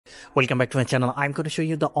Welcome back to my channel. I'm going to show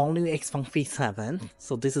you the all-new Xpeng P7.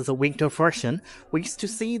 So this is a winter version. We used to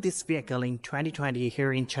see this vehicle in 2020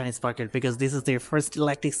 here in Chinese market because this is their first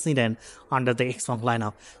electric sedan under the Xpeng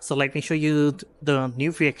lineup. So let me show you the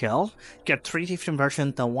new vehicle. Got three different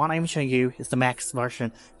versions. The one I'm showing you is the max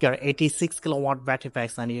version. Got 86 kilowatt battery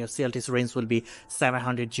packs and your CLTC range will be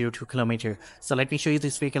 702 kilometers. So let me show you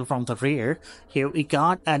this vehicle from the rear. Here we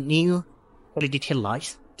got a new LED tail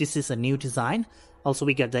lights. This is a new design. Also,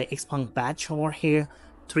 we got the Xpeng badge over here,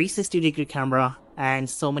 360-degree camera, and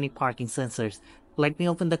so many parking sensors. Let me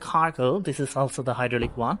open the cargo. This is also the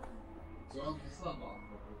hydraulic one.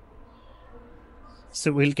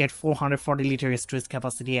 So we'll get 440 liters storage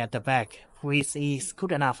capacity at the back, which is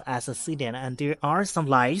good enough as a sedan. And there are some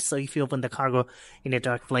lights, so if you open the cargo in a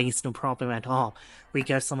dark place, no problem at all. We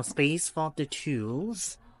got some space for the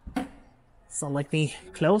tools. So let me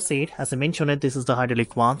close it. As I mentioned, this is the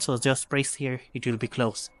hydraulic one, so just press here, it will be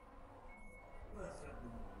closed.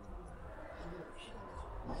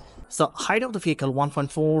 So height of the vehicle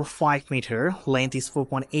 1.45 meter, length is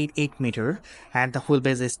 4.88 meter, and the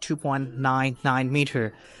wheelbase is 2.99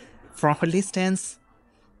 meter. Front wheel distance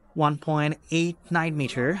 1.89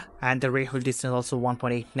 meter, and the rear wheel distance also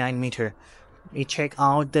 1.89 meter. We check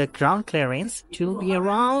out the ground clearance. It will be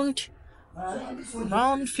around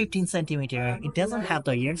 15 centimeter. It doesn't have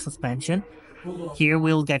the air suspension. Here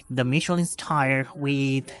we'll get the Michelin's tire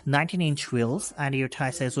with 19-inch wheels, and your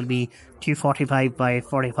tire size will be 245 by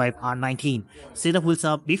 45 R19. See the wheels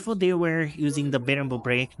up. Before they were using the Brembo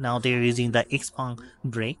brake, now they're using the Xpeng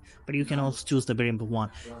brake, but you can also choose the Brembo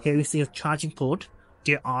one. Here you see a charging port.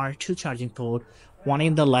 There are two charging ports, one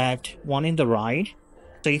in the left, one in the right.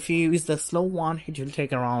 So if you use the slow one, it will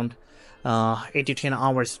take around 8 to 10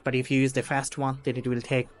 hours, but if you use the fast one, then it will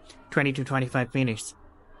take 20 to 25 minutes.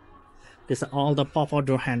 These are all the pop-out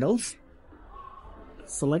door handles.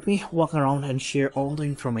 So let me walk around and share all the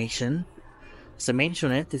information. So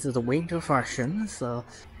mention it, this is the winter version, so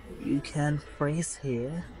you can press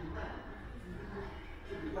here.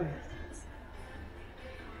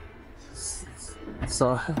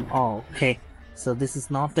 So, okay, so this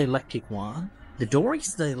is not the electric one. The door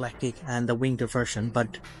is the electric and the winter version,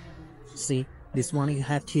 but see, this one you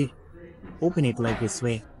have to open it like this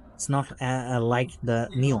way. It's not like the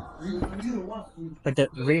new, but the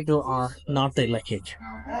rear door are not the electric.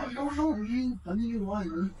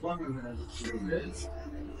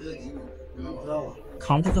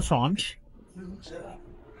 Come to the front.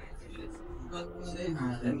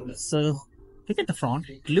 So look at the front.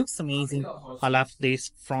 It looks amazing. I love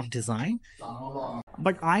this front design,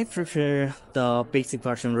 but I prefer the basic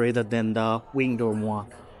version rather than the wing door one,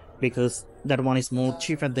 because that one is more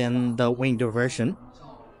cheaper than the wing door version.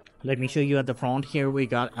 Let me show you at the front. Here we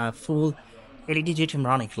got a full LED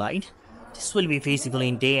running light. This will be visible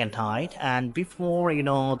in day and night, and before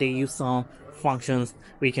they use some functions,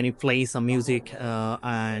 we can play some music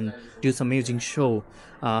and do some music show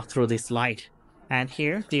through this light. And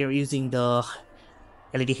here they are using the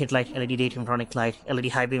LED headlight, LED daytime running light, LED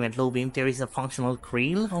high beam and low beam. There is a functional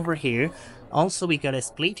grill over here. Also, we got a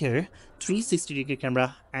splitter, 360-degree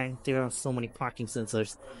camera, and there are so many parking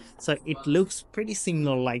sensors. So it looks pretty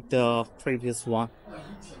similar like the previous one.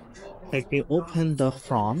 Let me open the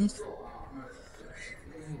front.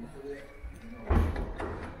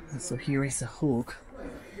 So here is a hook.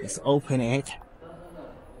 Let's open it.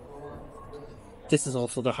 This is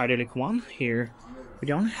also the hydraulic one. Here we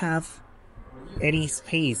don't have any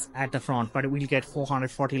space at the front, but we'll get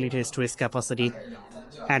 440 liters storage capacity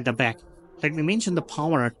at the back. Let me mention the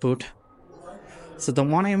power output. So the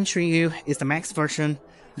one I'm showing you is the max version.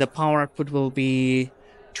 The power output will be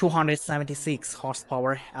 276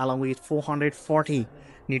 horsepower along with 440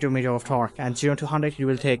 newton meter of torque, and 0 to 100 it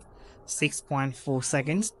will take 6.4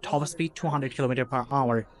 seconds. Top speed 200 kilometers per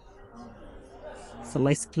hour. So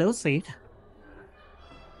let's close it.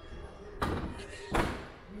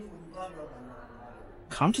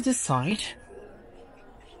 Come to this side.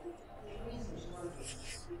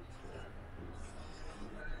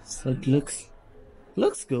 So it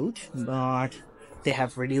looks good, but they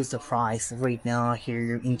have reduced the price. Right now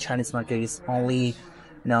here in Chinese market is only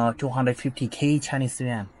 250k Chinese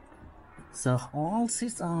yuan. So all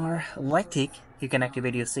seats are electric. You can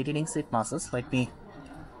activate your seating seat masses. Let me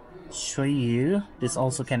show you. This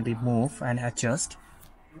also can be moved and adjust.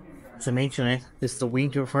 So mention it, this is the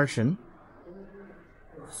winter version.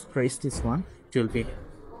 Press this one, it will be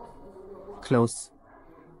closed.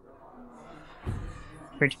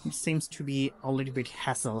 But it seems to be a little bit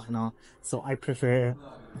hassle, so I prefer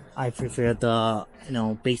the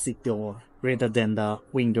basic door rather than the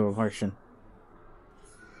wing door version.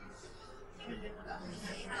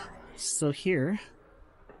 So here,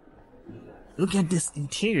 look at this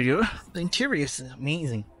interior. The interior is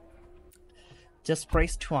amazing. Just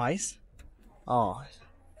press twice. Oh,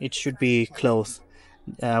 it should be closed.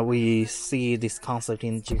 We see this concept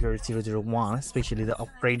in GR001, especially the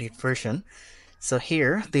upgraded version. So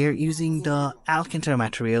here they are using the Alcantara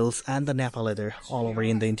materials and the Napa leather all over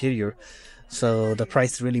in the interior. So the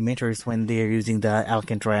price really matters when they are using the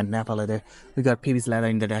Alcantara and Napa leather. We got PVC leather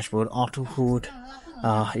in the dashboard, auto hood,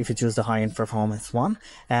 if you choose the high-end performance one.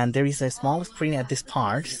 And there is a small screen at this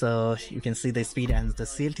part, so you can see the speed and the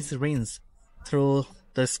CLTC rings through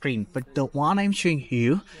the screen. But the one I'm showing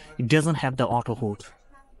you, it doesn't have the auto hood.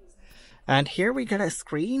 And here we got a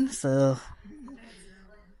screen, so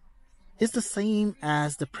it's the same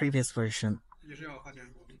as the previous version.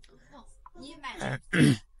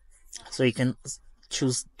 So you can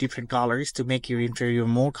choose different colors to make your interior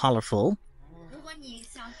more colorful.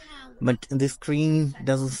 But the screen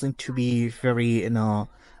doesn't seem to be very,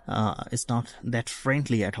 it's not that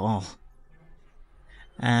friendly at all.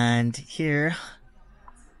 And here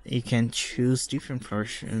you can choose different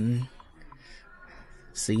version.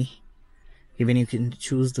 See, even you can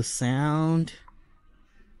choose the sound.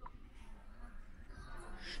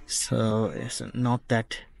 So it's not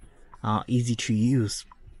that easy to use.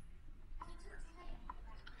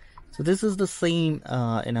 So this is the same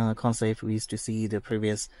concept we used to see the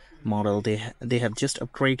previous model. They have just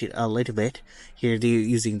upgraded a little bit. Here they're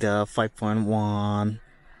using the 5.1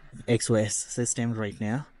 XOS system right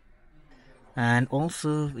now. And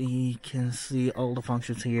also we can see all the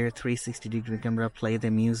functions here: 360-degree camera, play the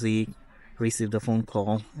music, receive the phone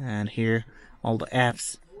call, and here all the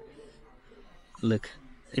apps. Look,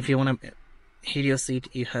 if you want to hit your seat,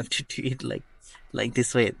 you have to do it like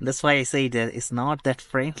this way. That's why I say that it's not that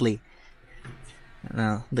friendly.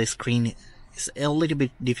 The screen is a little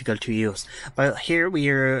bit difficult to use. But here we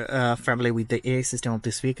are familiar with the AI system of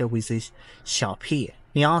this vehicle, which is 小 P.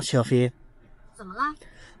 你好，小 P。怎么了？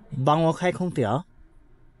帮我开空调。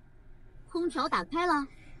空调打开了。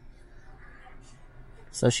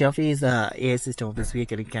So Xiaomi is the AI system of this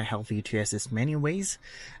vehicle. It can help you to assist many ways.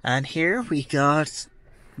 And here we got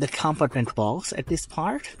the compartment box at this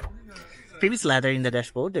part. Previous leather in the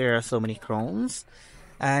dashboard. There are so many chromes.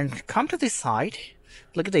 And come to this side.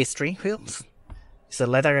 Look at the steering wheels. It's a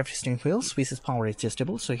leather wrapped steering wheels, which is power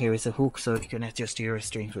adjustable. So here is a hook, so you can adjust your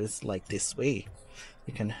steering wheels like this way.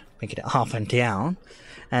 You can make it up and down.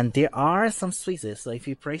 And there are some switches. So if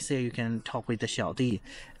you press here, you can talk with the Xiaodi.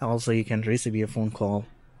 Also, you can receive your phone call,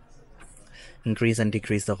 increase and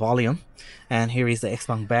decrease the volume. And here is the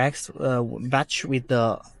Xpeng batch with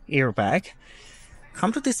the airbag.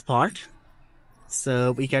 Come to this part.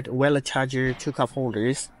 So we got wireless charger, 2 cup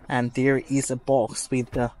holders, and there is a box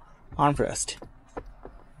with the armrest.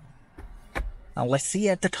 Now let's see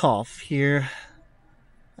at the top here.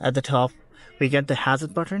 At the top, we get the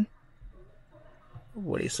hazard button.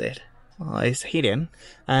 What is it? It's hidden.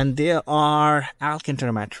 And there are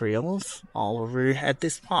Alcantara materials all over at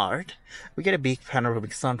this part. We get a big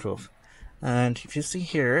panoramic sunroof. And if you see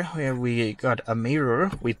here, where we got a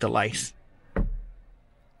mirror with the lights.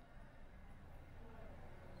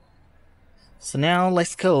 So now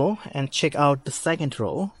let's go and check out the second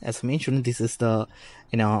row. As I mentioned, this is the,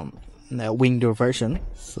 the window version.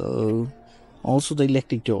 So also the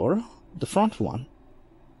electric door, the front one.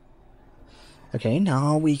 Okay,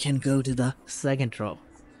 now we can go to the second row.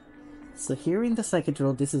 So here in the second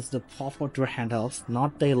row, this is the pop-out door handles,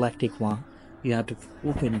 not the electric one. You have to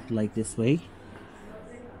open it like this way.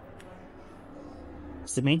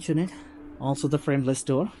 So mention it. Also the frameless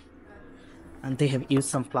door. And they have used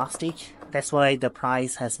some plastic. That's why the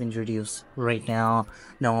price has been reduced right now.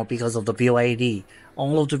 No, because of the BYD.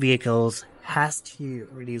 All of the vehicles has to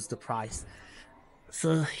reduce the price.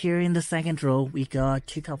 So here in the second row, we got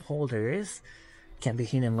 2 cup holders. Can be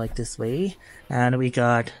hidden like this way. And we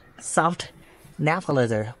got soft Napa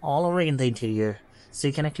leather all over in the interior. So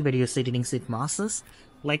you can activate your seating seat masses.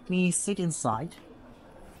 Let me sit inside.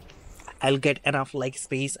 I'll get enough leg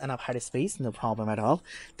space, enough head space, no problem at all.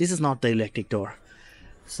 This is not the electric door.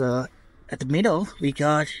 So at the middle, we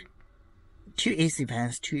got 2 AC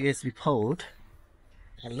fans, 2 USB port.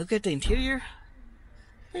 And look at the interior.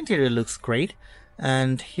 The interior looks great.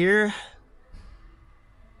 And here,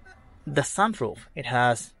 the sunroof. It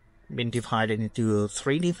has been divided into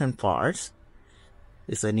 3 different parts.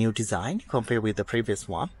 It's a new design compared with the previous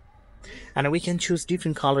one. And we can choose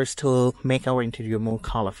different colors to make our interior more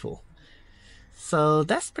colorful. So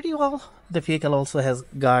that's pretty well. The vehicle also has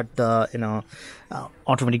got the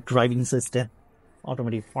automatic driving system,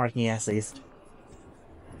 automatic parking assist.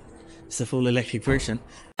 It's a full electric version,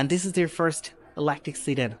 and this is their first electric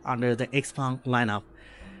sedan under the Xpeng lineup.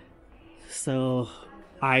 So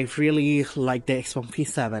I really like the Xpeng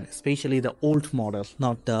P7, especially the old model,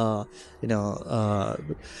 not the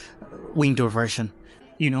window version.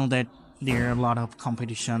 You know that there are a lot of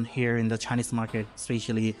competition here in the Chinese market,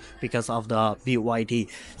 especially because of the BYD.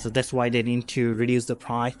 So that's why they need to reduce the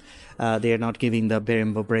price. They are not giving the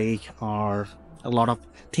variable brake, or a lot of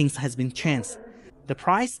things has been changed. The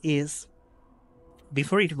price is,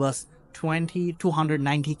 before it was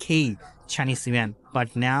 290k Chinese yuan,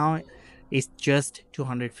 but now it's just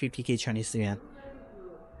 250k Chinese yuan.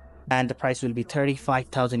 And the price will be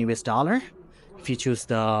 35,000 US dollar if you choose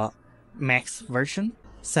the max version,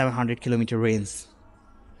 700 km range.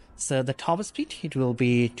 So the top speed, it will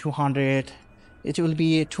be 200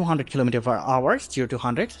 km per hour, 0 to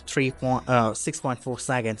 100, 6.4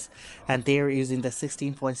 seconds. And they're using the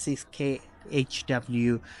 16.6k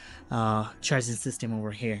HW charging system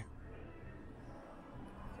over here.